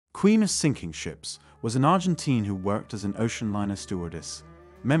Queen of Sinking Ships was an Argentine who worked as an ocean liner stewardess,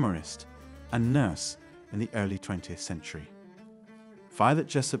 memoirist, and nurse in the early 20th century. Violet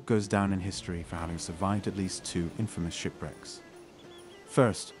Jessop goes down in history for having survived at least 2 infamous shipwrecks.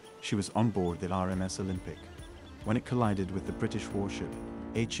 First, she was on board the RMS Olympic when it collided with the British warship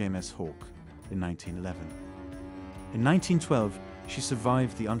HMS Hawke in 1911. In 1912, she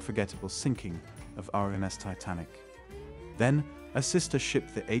survived the unforgettable sinking of RMS Titanic. Then, a sister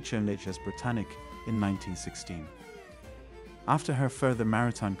ship, the HMHS Britannic, in 1916. After her further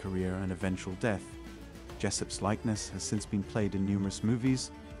maritime career and eventual death, Jessop's likeness has since been played in numerous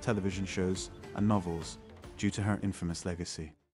movies, television shows, and novels due to her infamous legacy.